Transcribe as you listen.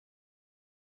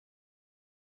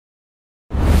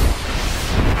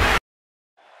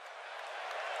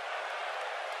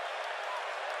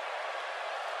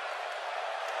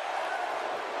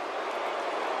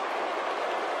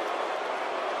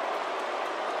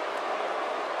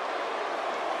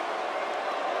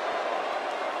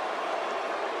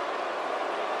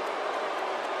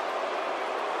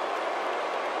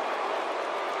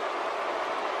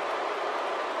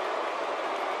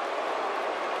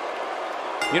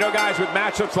You know, guys, with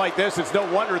matchups like this, it's no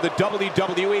wonder the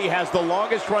WWE has the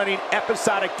longest-running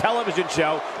episodic television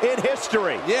show in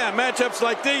history. Yeah, matchups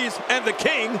like these, and the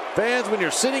King. Fans, when you're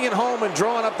sitting at home and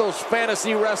drawing up those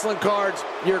fantasy wrestling cards,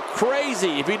 you're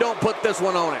crazy if you don't put this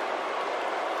one on it.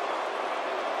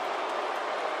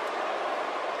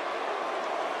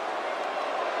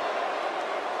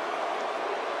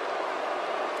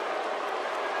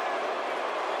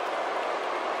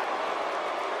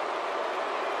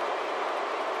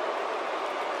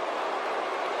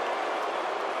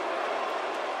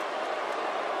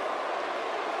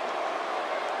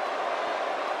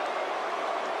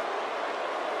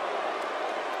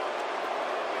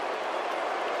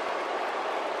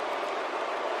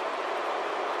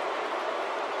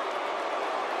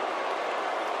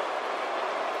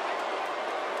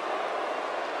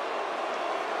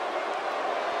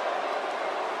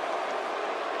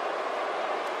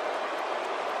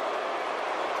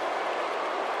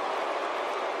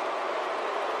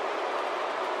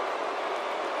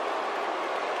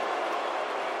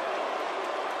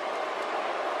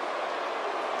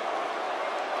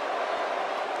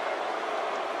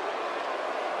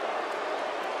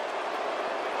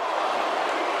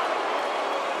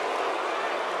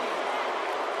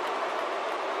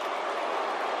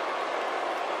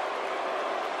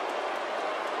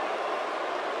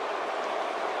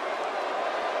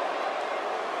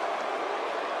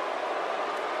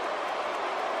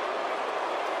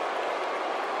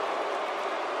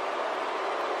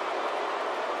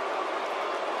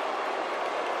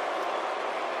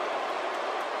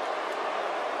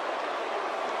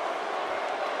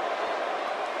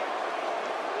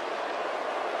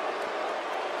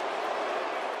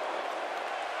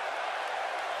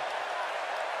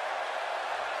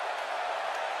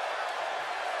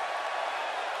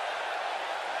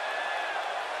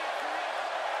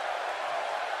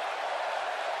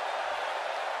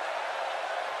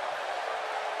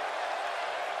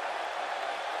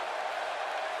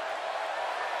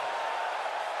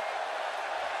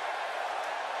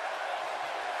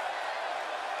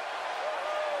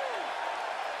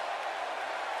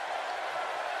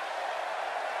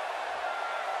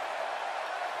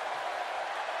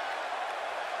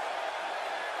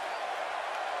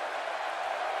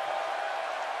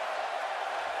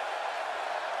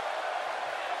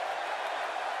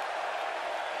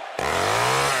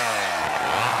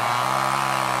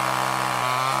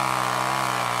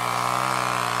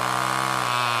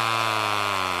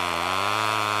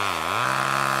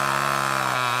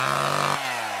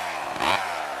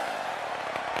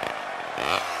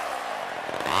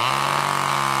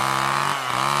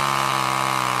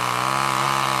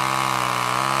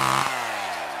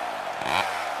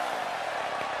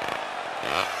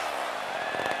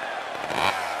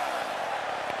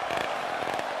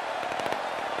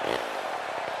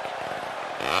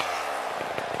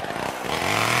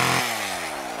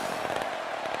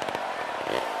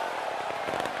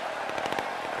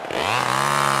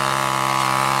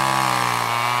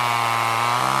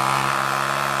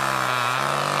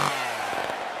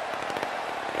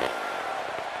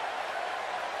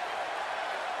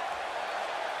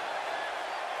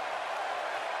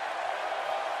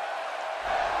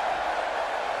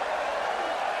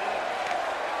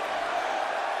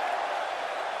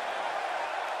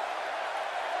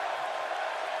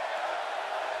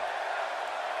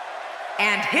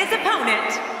 And his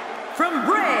opponent, from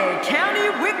Bray County,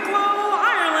 Wicklow,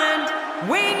 Ireland,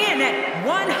 weighing in at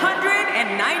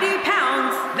 190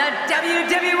 pounds, the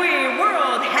WWE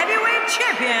World Heavyweight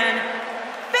Champion,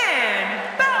 Finn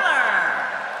Balor.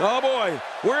 Oh boy,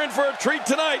 we're in for a treat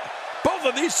tonight. Both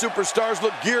of these superstars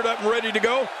look geared up and ready to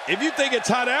go. If you think it's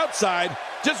hot outside,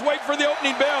 just wait for the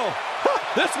opening bell.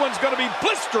 This one's going to be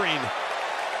blistering.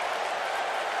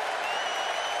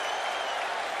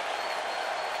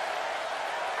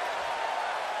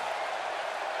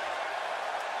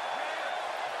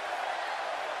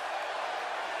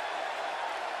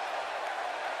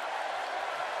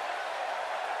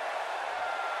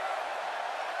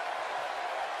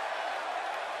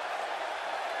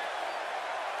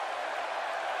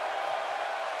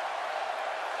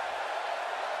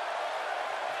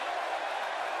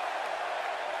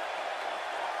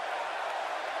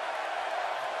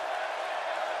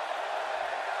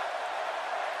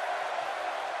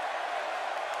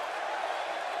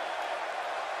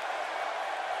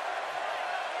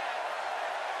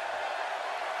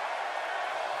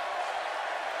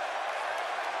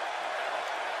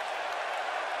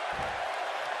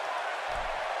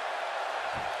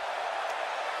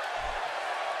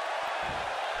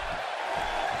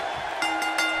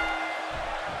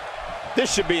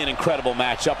 This should be an incredible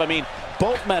matchup. I mean,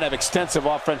 Both men have extensive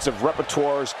offensive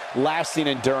repertoires, lasting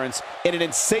endurance, and an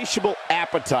insatiable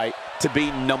appetite to be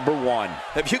number one.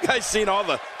 Have you guys seen all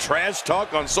the trash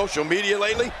talk on social media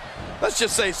lately? Let's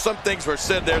just say some things were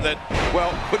said there that,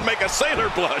 well, would make a sailor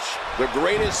blush. The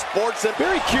greatest sports and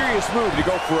very curious move to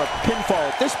go for a pinfall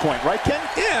at this point, right, Ken?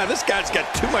 Yeah, this guy's got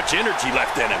too much energy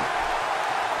left in him.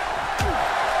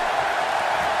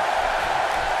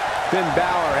 Finn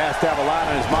Balor has to have a lot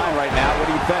on his mind right now. What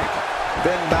do you think?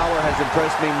 Finn Balor has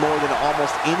impressed me more than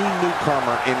almost any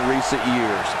newcomer in recent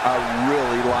years. I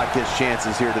really like his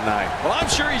chances here tonight. Well,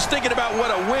 I'm sure he's thinking about what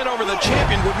a win over the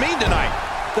champion would mean tonight.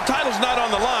 The title's not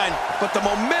on the line, but the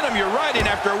momentum you're riding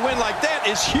after a win like that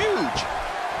is huge.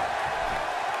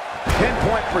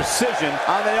 Pinpoint precision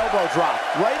on the elbow drop,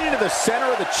 right into the center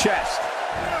of the chest.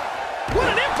 What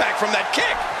an impact from that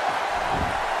kick.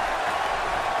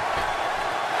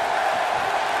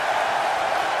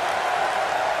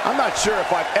 I'm not sure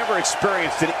if I've ever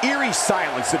experienced an eerie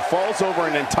silence that falls over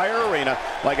an entire arena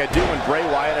like I do when Bray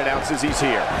Wyatt announces he's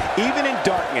here. Even in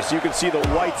darkness, you can see the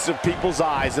whites of people's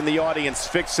eyes and the audience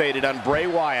fixated on Bray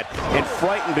Wyatt and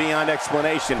frightened beyond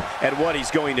explanation at what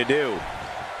he's going to do.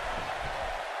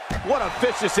 What a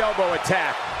vicious elbow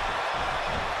attack.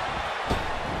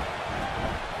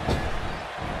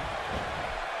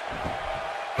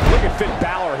 Look at Finn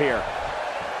Balor here.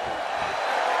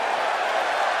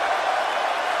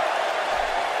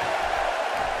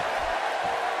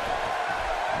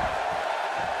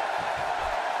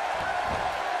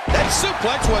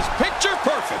 Suplex was picture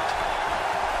perfect.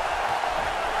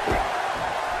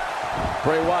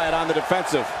 Bray Wyatt on the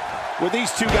defensive. With these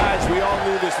two guys, we all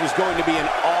knew this was going to be an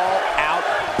all-out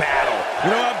battle.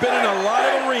 You know, I've been in a lot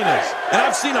of arenas, and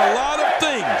I've seen a lot of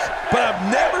things, but I've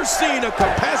never seen a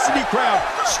capacity crowd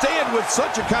stand with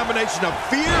such a combination of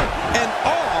fear and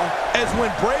awe as when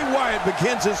Bray Wyatt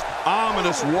begins his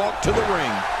ominous walk to the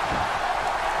ring.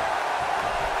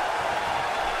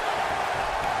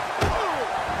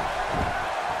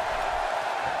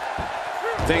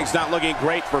 Things not looking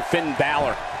great for Finn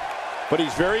Balor, but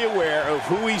he's very aware of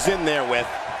who he's in there with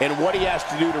and what he has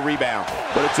to do to rebound.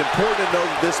 But it's important to know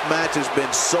that this match has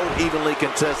been so evenly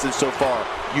contested so far.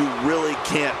 You really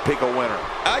can't pick a winner.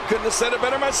 I couldn't have said it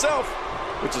better myself,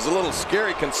 which is a little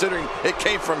scary considering it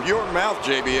came from your mouth,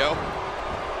 JBL.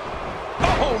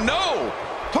 Oh, no!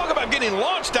 Talk about getting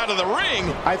launched out of the ring.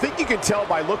 I think you can tell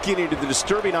by looking into the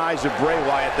disturbing eyes of Bray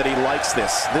Wyatt that he likes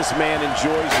this. This man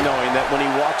enjoys knowing that when he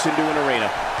walks into an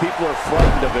arena, people are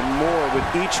frightened of him more with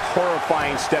each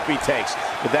horrifying step he takes.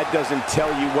 If that doesn't tell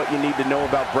you what you need to know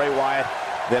about Bray Wyatt,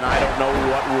 then I don't know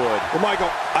what would. Well, Michael,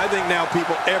 I think now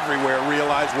people everywhere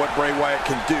realize what Bray Wyatt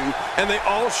can do, and they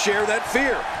all share that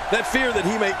fear. That fear that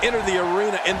he may enter the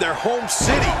arena in their home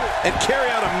city and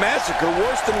carry out a massacre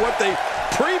worse than what they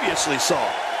previously saw.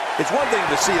 It's one thing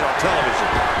to see it on television.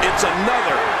 It's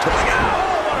another to look out.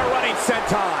 Oh, what a running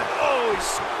senton. Oh, he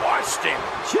squashed him.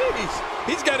 Jeez,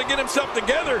 he's got to get himself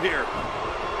together here.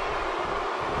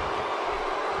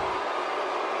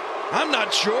 I'm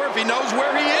not sure if he knows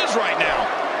where he is right now.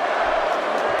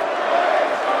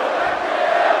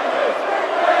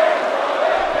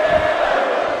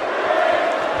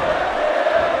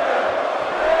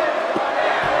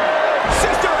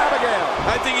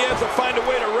 I think he has to find a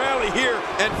way to rally here,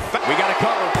 and we got to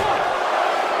cover.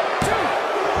 1, 2.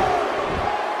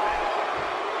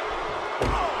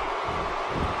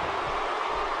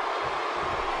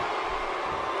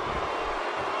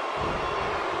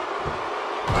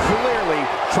 Clearly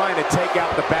trying to take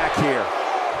out the back here.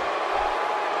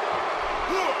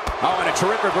 Oh, and a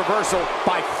terrific reversal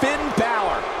by Finn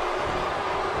Balor.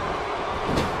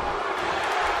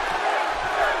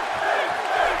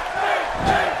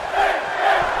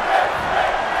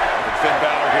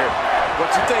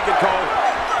 What's he thinking, Cole?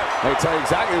 Let me tell you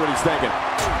exactly what he's thinking.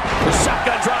 The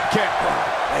shotgun drop kick.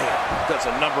 Man, that's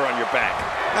a number on your back.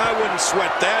 I wouldn't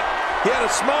sweat that. He had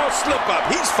a small slip-up.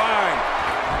 He's fine.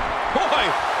 Boy,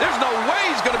 there's no way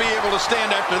he's going to be able to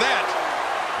stand after that.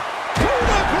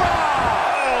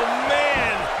 Oh,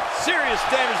 man. Serious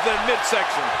damage to that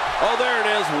midsection. Oh, there it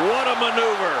is. What a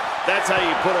maneuver. That's how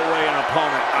you put away an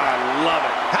opponent. I love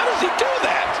it. How does he do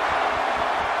that?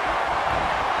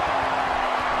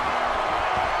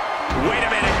 Wait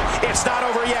a minute, it's not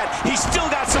over yet. He's still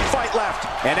got some fight left.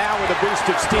 And now with a boost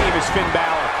of steam is Finn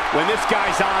Balor. When this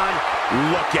guy's on,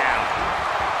 look out.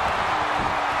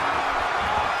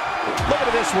 Look at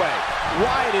it this way.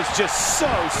 Wyatt is just so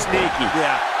sneaky.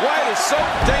 Yeah, Wyatt is so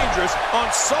dangerous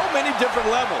on so many different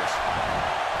levels.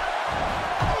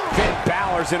 Finn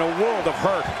Balor Balor's in a world of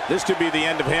hurt. This could be the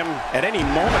end of him at any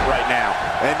moment right now.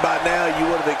 And by now, you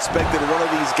would have expected one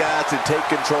of these guys to take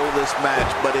control of this match,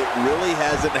 but it really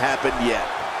hasn't happened yet.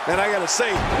 And I gotta say,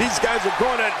 these guys are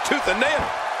going at it tooth and nail.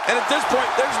 And at this point,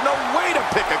 there's no way to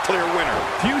pick a clear winner.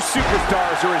 Few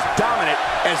superstars are as dominant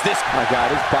as this. My God,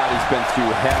 his body's been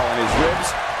through hell, and his ribs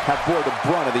have bore the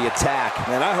brunt of the attack.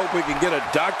 And I hope we can get a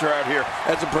doctor out here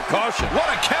as a precaution. What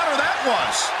a counter that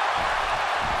was.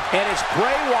 And it's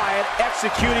Bray Wyatt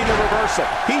executing the reversal.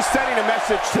 He's sending a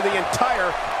message to the entire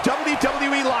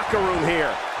WWE locker room here.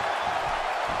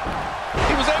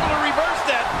 He was able to reverse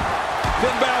that.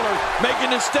 Finn Balor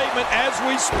making his statement as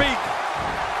we speak.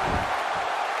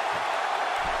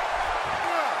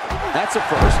 That's a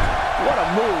first. What a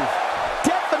move.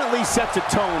 Definitely sets a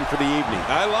tone for the evening.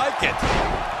 I like it.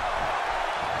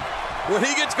 When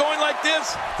he gets going like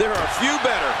this, there are a few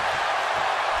better.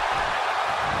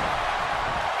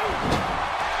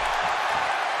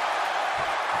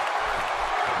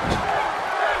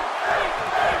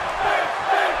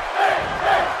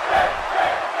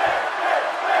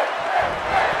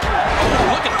 Oh,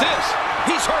 look at this.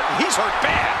 He's hurt. He's hurt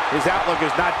bad. His outlook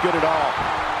is not good at all.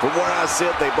 From where I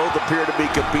sit, they both appear to be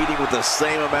competing with the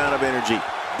same amount of energy.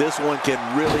 This one can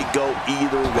really go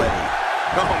either way.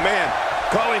 Oh, man.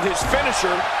 Calling his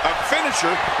finisher a finisher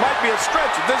might be a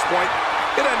stretch at this point.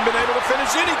 It hasn't been able to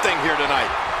finish anything here tonight.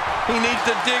 He needs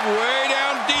to dig way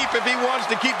down deep if he wants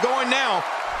to keep going now.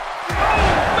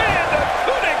 Oh, man, the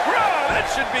coup de grace. That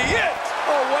should be it.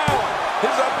 Oh, wow.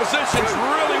 His opposition's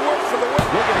really worked for the win.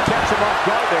 Looking to catch him off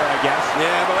guard there, I guess.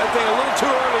 Yeah, but I think a little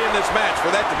too early in this match for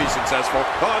that to be successful.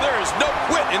 Oh, there is no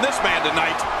quit in this man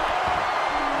tonight.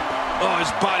 Oh,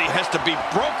 his body has to be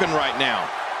broken right now.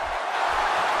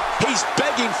 He's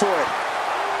begging for it.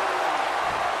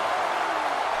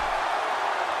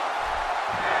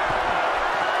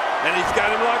 And he's got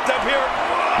him locked up here.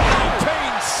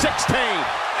 Pain 16.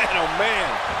 And oh, man,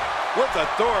 with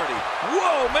authority.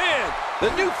 Whoa, man. The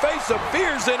new face of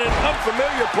fear's in an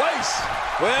unfamiliar place.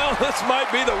 Well, this might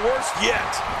be the worst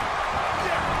yet.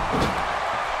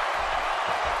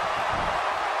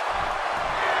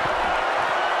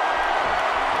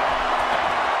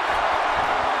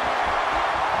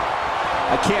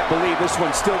 I can't believe this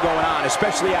one's still going on,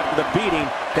 especially after the beating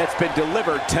that's been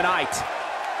delivered tonight.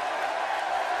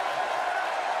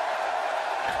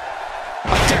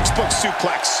 A textbook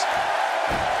suplex.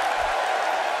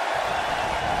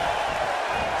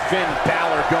 Finn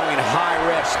Balor going high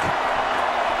risk.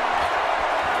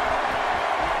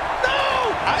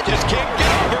 No! I just can't get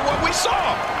over what we saw.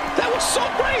 That was so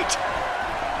great.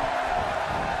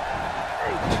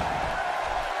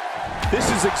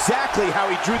 This is exactly how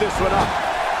he drew this one up.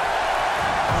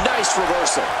 Nice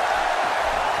reversal.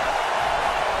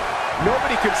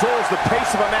 Nobody controls the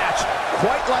pace of a match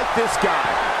quite like this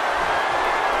guy.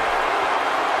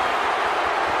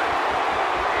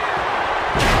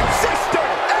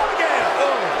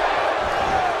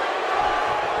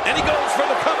 And he goes for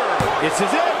the cover. This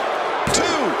is it. 2.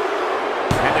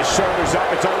 And the shoulder's up.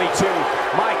 It's only 2.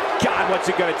 My God, what's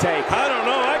it going to take? I don't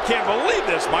know. I can't believe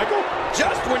this, Michael.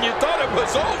 Just when you thought it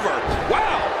was over.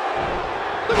 Wow.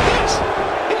 Look at this.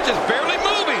 He's just barely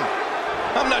moving.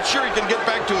 I'm not sure he can get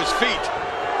back to his feet.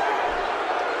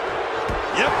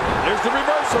 Yep, there's the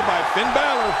reversal by Finn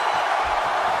Balor.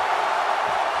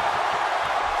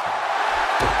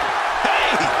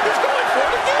 Hey, he's going for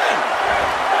it again.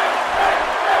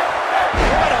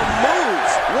 What a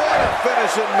move. What a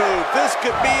finishing move. This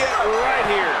could be it right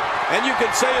here. And you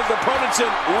can say his opponent's in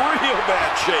real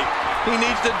bad shape. He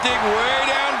needs to dig way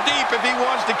down deep if he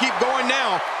wants to keep going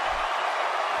now.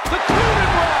 The coup de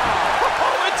grace.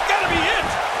 Oh, it's got to be it.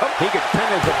 He could pin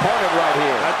his opponent right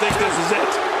here. I think this is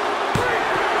it.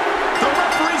 The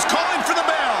referee's calling for the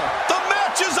bell. The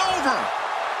match is over.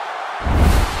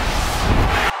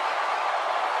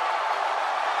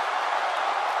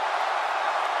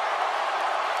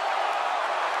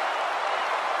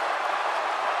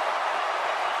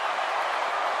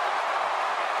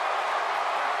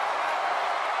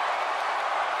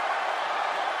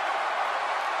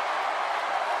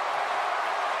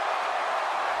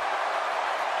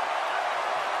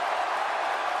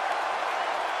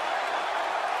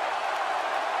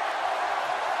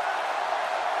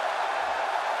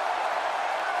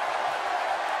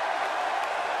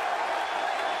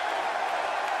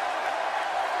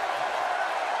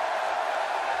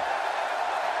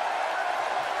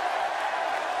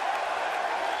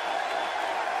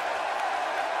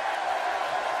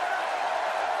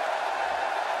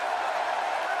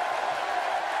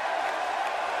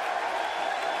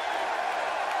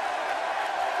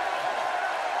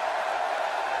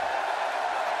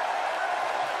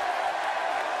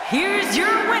 here's your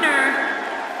winner,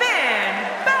 Finn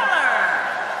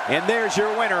Balor. And there's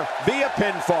your winner via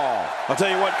pinfall. I'll tell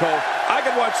you what, Cole, I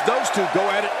could watch those two go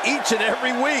at it each and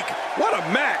every week. What a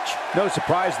match. No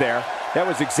surprise there. That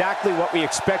was exactly what we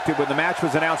expected when the match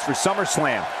was announced for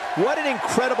SummerSlam. What an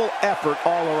incredible effort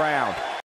all around.